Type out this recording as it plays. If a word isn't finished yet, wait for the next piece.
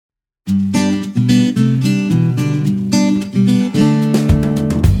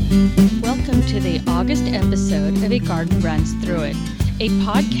Garden Runs Through It, a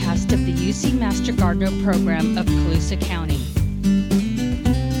podcast of the UC Master Gardener program of Colusa County.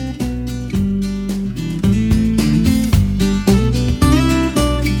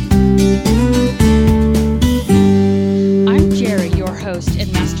 I'm Jerry, your host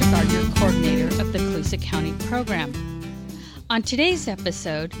and Master Gardener Coordinator of the Colusa County program. On today's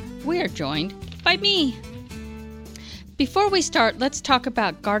episode, we are joined by me. Before we start, let's talk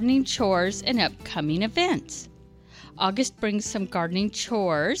about gardening chores and upcoming events. August brings some gardening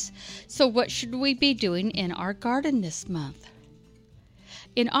chores, so what should we be doing in our garden this month?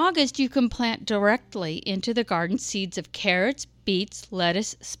 In August, you can plant directly into the garden seeds of carrots, beets,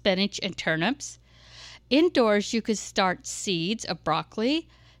 lettuce, spinach, and turnips. Indoors, you could start seeds of broccoli,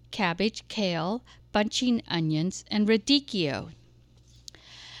 cabbage, kale, bunching onions, and radicchio.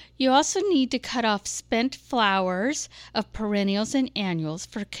 You also need to cut off spent flowers of perennials and annuals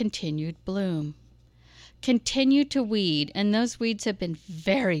for continued bloom. Continue to weed, and those weeds have been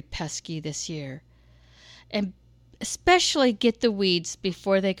very pesky this year. And especially get the weeds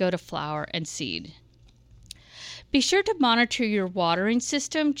before they go to flower and seed. Be sure to monitor your watering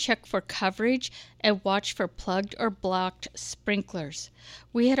system, check for coverage, and watch for plugged or blocked sprinklers.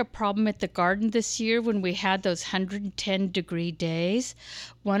 We had a problem at the garden this year when we had those 110-degree days.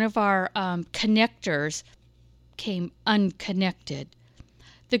 One of our connectors came unconnected.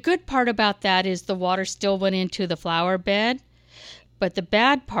 The good part about that is the water still went into the flower bed, but the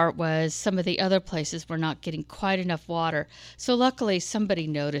bad part was some of the other places were not getting quite enough water. So luckily somebody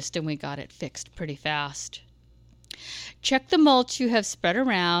noticed and we got it fixed pretty fast. Check the mulch you have spread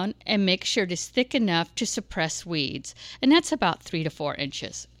around and make sure it is thick enough to suppress weeds, and that's about 3 to 4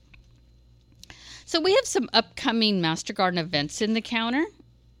 inches. So we have some upcoming Master Garden events in the counter.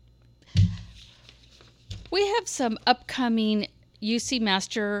 We have some upcoming UC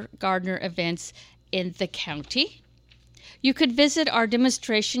Master Gardener events in the county. You could visit our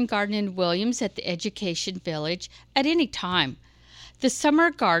demonstration garden in Williams at the Education Village at any time. The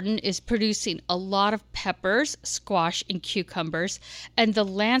summer garden is producing a lot of peppers, squash, and cucumbers, and the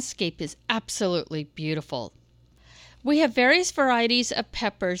landscape is absolutely beautiful. We have various varieties of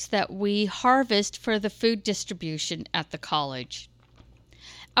peppers that we harvest for the food distribution at the college.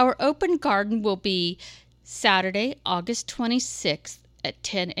 Our open garden will be Saturday, August 26th at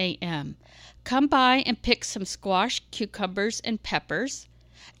 10 a.m. Come by and pick some squash, cucumbers, and peppers.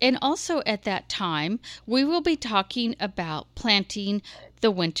 And also at that time, we will be talking about planting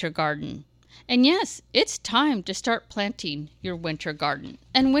the winter garden. And yes, it's time to start planting your winter garden.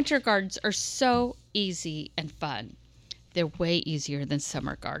 And winter gardens are so easy and fun. They're way easier than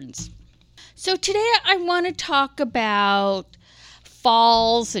summer gardens. So today I want to talk about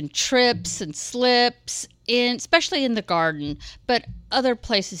falls and trips and slips, especially in the garden, but other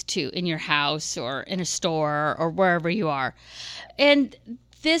places too, in your house or in a store or wherever you are. And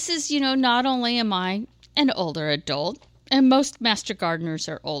this is, not only am I an older adult, and most master gardeners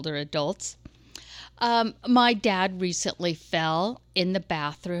are older adults. My dad recently fell in the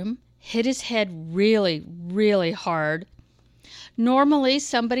bathroom, hit his head really, really hard. Normally,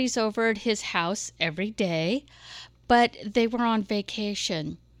 somebody's over at his house every day, but they were on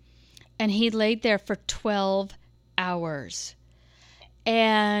vacation, and he laid there for 12 hours.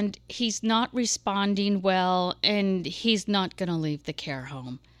 And he's not responding well, and he's not going to leave the care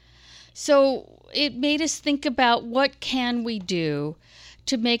home. So it made us think about what can we do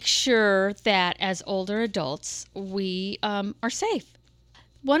to make sure that as older adults, we are safe.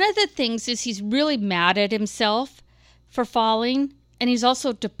 One of the things is he's really mad at himself for falling, and he's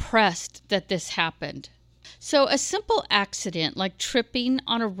also depressed that this happened. So a simple accident like tripping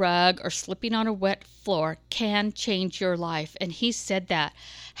on a rug or slipping on a wet floor can change your life. And he said that.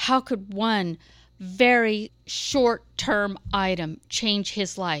 How could one very short-term item change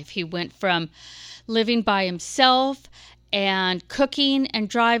his life? He went from living by himself and cooking and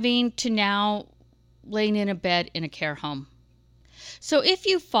driving to now laying in a bed in a care home. So if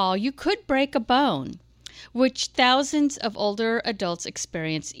you fall, you could break a bone, which thousands of older adults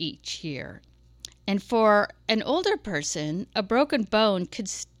experience each year. And for an older person, a broken bone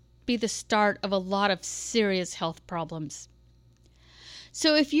could be the start of a lot of serious health problems.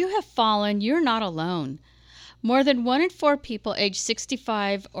 So if you have fallen, you're not alone. More than 1 in 4 people aged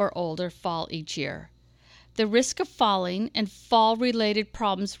 65 or older fall each year. The risk of falling and fall-related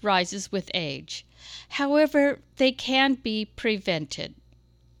problems rises with age. However, they can be prevented.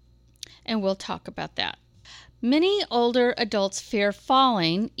 And we'll talk about that. Many older adults fear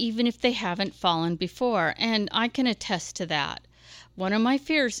falling, even if they haven't fallen before, and I can attest to that. One of my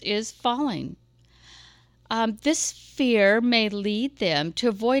fears is falling. This fear may lead them to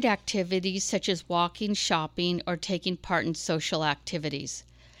avoid activities such as walking, shopping, or taking part in social activities.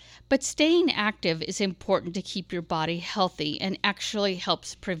 But staying active is important to keep your body healthy and actually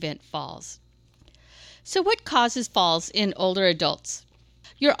helps prevent falls. So what causes falls in older adults?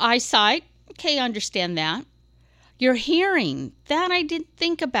 Your eyesight, okay, I understand that. Your hearing, that I didn't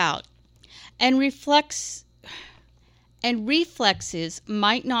think about. And reflexes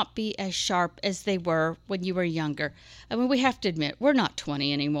might not be as sharp as they were when you were younger. I mean, we have to admit, we're not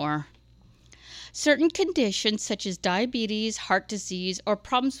 20 anymore. Certain conditions such as diabetes, heart disease, or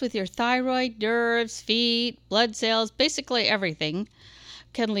problems with your thyroid, nerves, feet, blood cells, basically everything,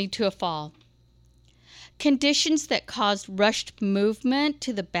 can lead to a fall. Conditions that cause rushed movement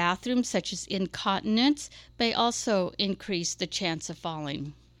to the bathroom, such as incontinence, may also increase the chance of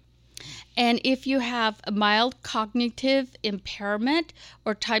falling. And if you have a mild cognitive impairment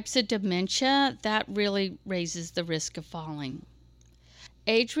or types of dementia, that really raises the risk of falling.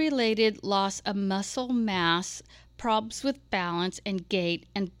 Age-related loss of muscle mass, problems with balance and gait,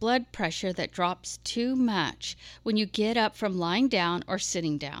 and blood pressure that drops too much when you get up from lying down or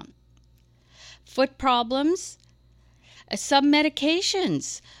sitting down. Foot problems, some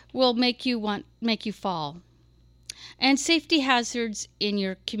medications will make you fall. And safety hazards in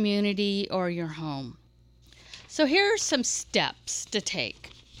your community or your home. So here are some steps to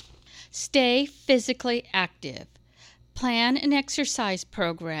take. Stay physically active. Plan an exercise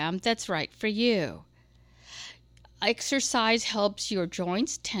program that's right for you. Exercise helps your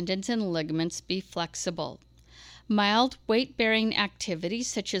joints, tendons, and ligaments be flexible. Mild weight-bearing activities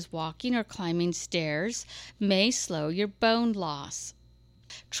such as walking or climbing stairs may slow your bone loss.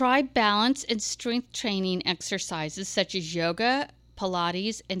 Try balance and strength training exercises such as yoga,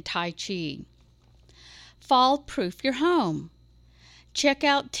 Pilates, and Tai Chi. Fall-proof your home. Check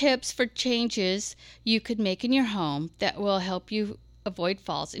out tips for changes you could make in your home that will help you avoid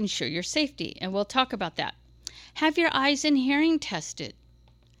falls and ensure your safety, and we'll talk about that. Have your eyes and hearing tested.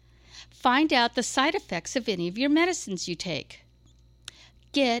 Find out the side effects of any of your medicines you take.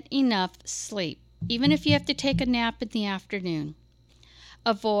 Get enough sleep, even if you have to take a nap in the afternoon.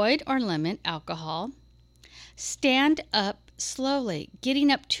 Avoid or limit alcohol. Stand up slowly.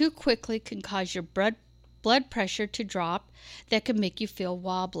 Getting up too quickly can cause your blood pressure to drop. That can make you feel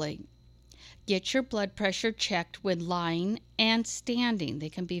wobbly. Get your blood pressure checked when lying and standing. They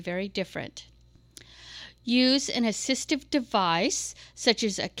can be very different. Use an assistive device such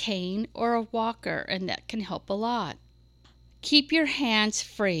as a cane or a walker, and that can help a lot. Keep your hands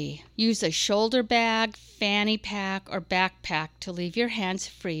free. Use a shoulder bag, fanny pack, or backpack to leave your hands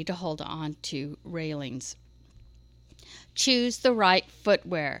free to hold on to railings. Choose the right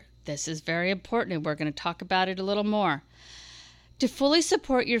footwear. This is very important, and we're going to talk about it a little more. To fully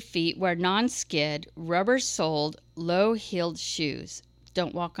support your feet, wear non-skid, rubber-soled, low-heeled shoes.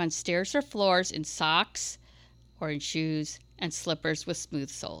 Don't walk on stairs or floors in socks or in shoes and slippers with smooth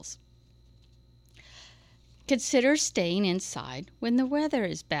soles. Consider staying inside when the weather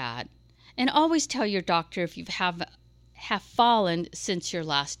is bad. And always tell your doctor if you have fallen since your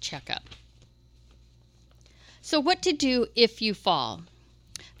last checkup. So what to do if you fall?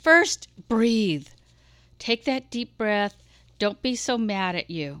 First, breathe. Take that deep breath. Don't be so mad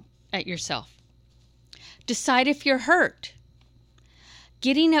at yourself. Decide if you're hurt.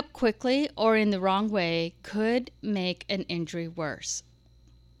 Getting up quickly or in the wrong way could make an injury worse.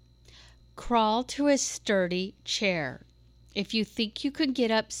 Crawl to a sturdy chair. If you think you can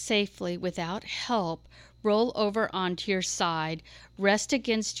get up safely without help, roll over onto your side, rest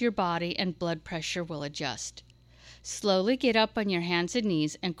against your body, and blood pressure will adjust. Slowly get up on your hands and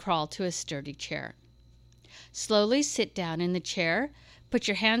knees and crawl to a sturdy chair. Slowly sit down in the chair, put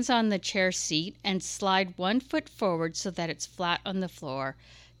your hands on the chair seat, and slide one foot forward so that it's flat on the floor.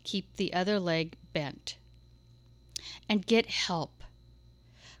 Keep the other leg bent. And get help.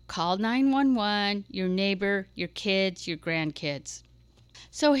 Call 911, your neighbor, your kids, your grandkids.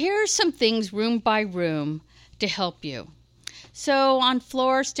 So here are some things room by room to help you. So on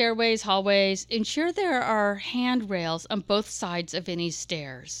floors, stairways, hallways, ensure there are handrails on both sides of any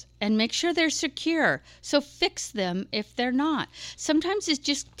stairs. And make sure they're secure. So fix them if they're not. Sometimes it's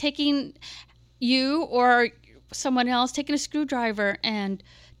just taking you or someone else, taking a screwdriver and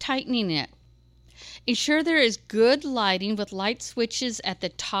tightening it. Ensure there is good lighting with light switches at the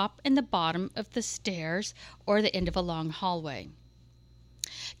top and the bottom of the stairs or the end of a long hallway.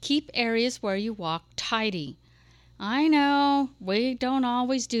 Keep areas where you walk tidy. I know we don't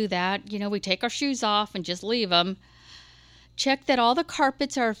always do that. We take our shoes off and just leave them. Check that all the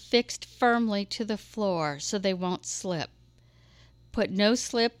carpets are fixed firmly to the floor so they won't slip. Put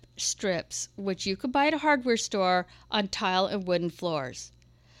no-slip strips, which you could buy at a hardware store, on tile and wooden floors.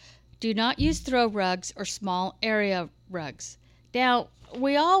 Do not use throw rugs or small area rugs. Now,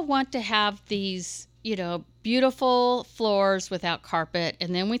 we all want to have these, beautiful floors without carpet,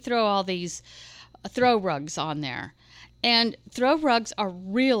 and then we throw all these throw rugs on there. And throw rugs are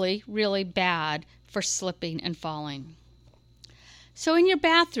really, really bad for slipping and falling. So in your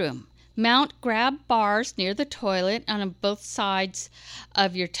bathroom, mount grab bars near the toilet and on both sides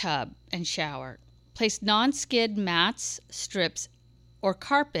of your tub and shower. Place non-skid mats, strips, or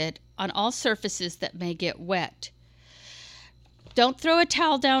carpet on all surfaces that may get wet. Don't throw a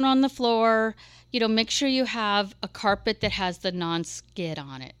towel down on the floor. Make sure you have a carpet that has the non-skid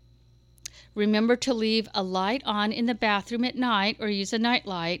on it. Remember to leave a light on in the bathroom at night or use a night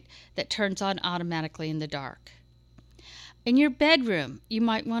light that turns on automatically in the dark. In your bedroom, you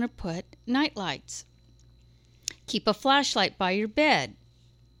might want to put night lights. Keep a flashlight by your bed.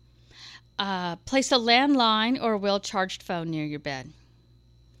 Place a landline or a well-charged phone near your bed.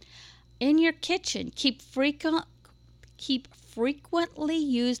 In your kitchen, keep frequently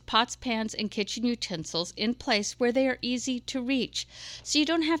used pots, pans, and kitchen utensils in place where they are easy to reach, so you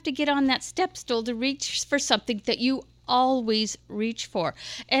don't have to get on that step stool to reach for something that you always reach for.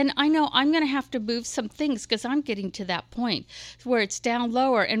 And I know I'm going to have to move some things because I'm getting to that point where it's down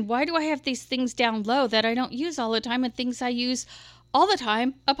lower. And why do I have these things down low that I don't use all the time and things I use all the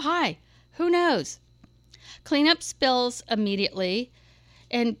time up high? Who knows? Clean up spills immediately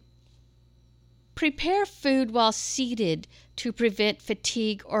and prepare food while seated to prevent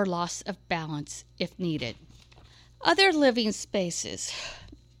fatigue or loss of balance if needed. Other living spaces.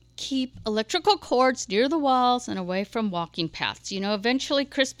 Keep electrical cords near the walls and away from walking paths. Eventually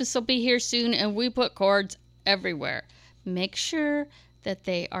Christmas will be here soon and we put cords everywhere. Make sure that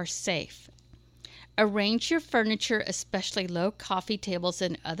they are safe. Arrange your furniture, especially low coffee tables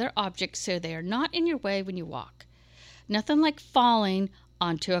and other objects, so they are not in your way when you walk. Nothing like falling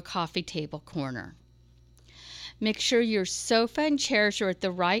onto a coffee table corner. Make sure your sofa and chairs are at the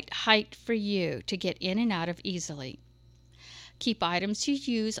right height for you to get in and out of easily. Keep items you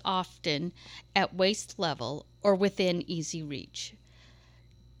use often at waist level or within easy reach.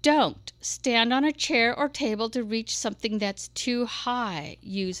 Don't stand on a chair or table to reach something that's too high.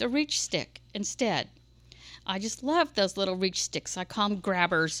 Use a reach stick instead. I just love those little reach sticks. I call them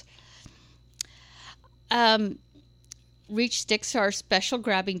grabbers. Reach sticks are a special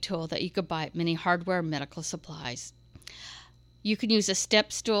grabbing tool that you could buy at many hardware and medical supplies. You can use a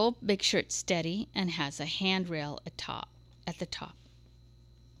step stool. Make sure it's steady and has a handrail at the top.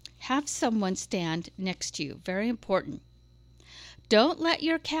 Have someone stand next to you. Very important. Don't let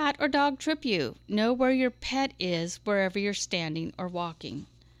your cat or dog trip you. Know where your pet is wherever you're standing or walking.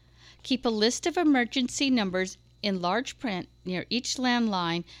 Keep a list of emergency numbers in large print near each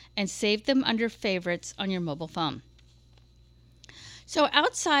landline and save them under favorites on your mobile phone. So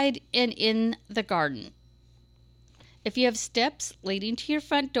outside and in the garden, if you have steps leading to your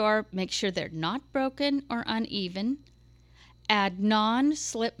front door, make sure they're not broken or uneven. Add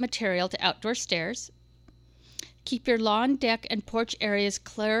non-slip material to outdoor stairs. Keep your lawn, deck, and porch areas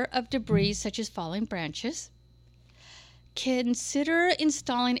clear of debris such as falling branches. Consider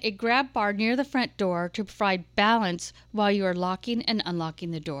installing a grab bar near the front door to provide balance while you are locking and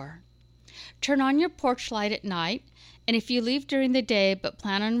unlocking the door. Turn on your porch light at night, and if you leave during the day but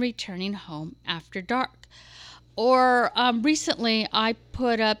plan on returning home after dark. Or recently I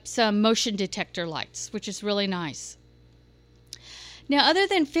put up some motion detector lights, which is really nice. Now, other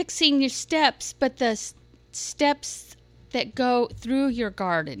than fixing your steps, but the steps that go through your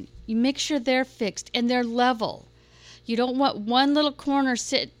garden, you make sure they're fixed and they're level. You don't want one little corner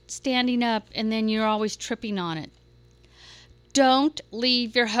standing up and then you're always tripping on it. Don't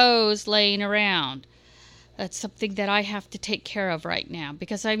leave your hose laying around. That's something that I have to take care of right now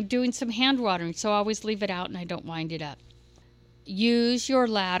because I'm doing some hand watering, so I always leave it out and I don't wind it up. Use your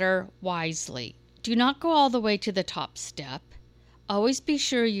ladder wisely. Do not go all the way to the top step. Always be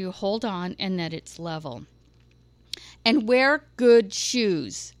sure you hold on and that it's level. And wear good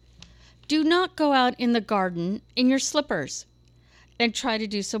shoes. Do not go out in the garden in your slippers and try to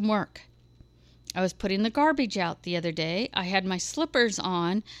do some work. I was putting the garbage out the other day. I had my slippers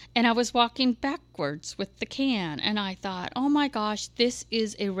on and I was walking backwards with the can, and I thought, oh my gosh, this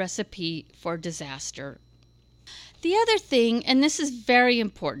is a recipe for disaster. The other thing, and this is very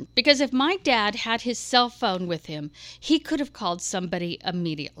important, because if my dad had his cell phone with him, he could have called somebody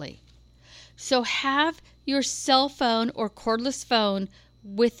immediately. So have your cell phone or cordless phone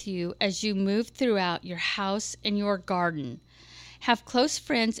with you as you move throughout your house and your garden. Have close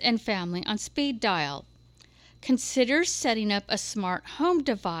friends and family on speed dial. consider setting up a smart home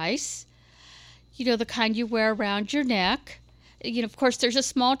device, the kind you wear around your neck. Of course, there's a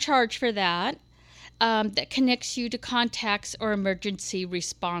small charge for that. That connects you to contacts or emergency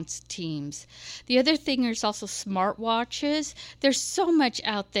response teams. The other thing, there's also smartwatches. There's so much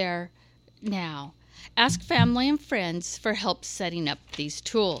out there now. Ask family and friends for help setting up these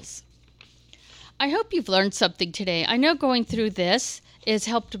tools. I hope you've learned something today. I know going through this has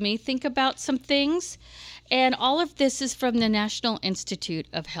helped me think about some things, and all of this is from the National Institute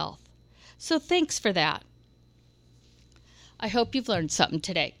of Health. So thanks for that. I hope you've learned something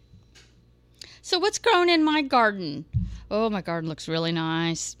today. So what's growing in my garden? Oh, my garden looks really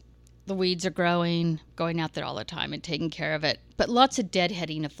nice. The weeds are growing, going out there all the time and taking care of it. But lots of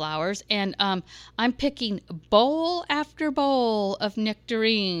deadheading of flowers. And I'm picking bowl after bowl of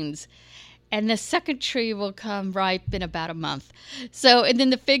nectarines. And the second tree will come ripe in about a month. And then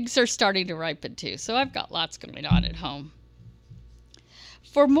the figs are starting to ripen too. So I've got lots going on at home.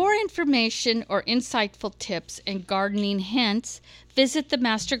 For more information or insightful tips and gardening hints, visit the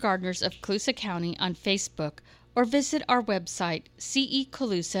Master Gardeners of Colusa County on Facebook or visit our website,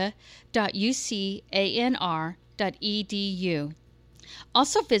 cecolusa.ucanr.edu.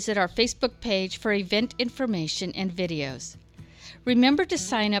 Also visit our Facebook page for event information and videos. Remember to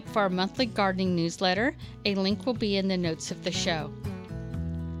sign up for our monthly gardening newsletter. A link will be in the notes of the show.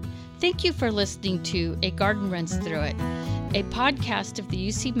 Thank you for listening to A Garden Runs Through It, a podcast of the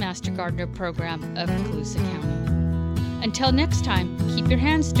UC Master Gardener program of Colusa County. Until next time, keep your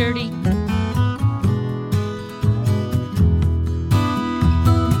hands dirty.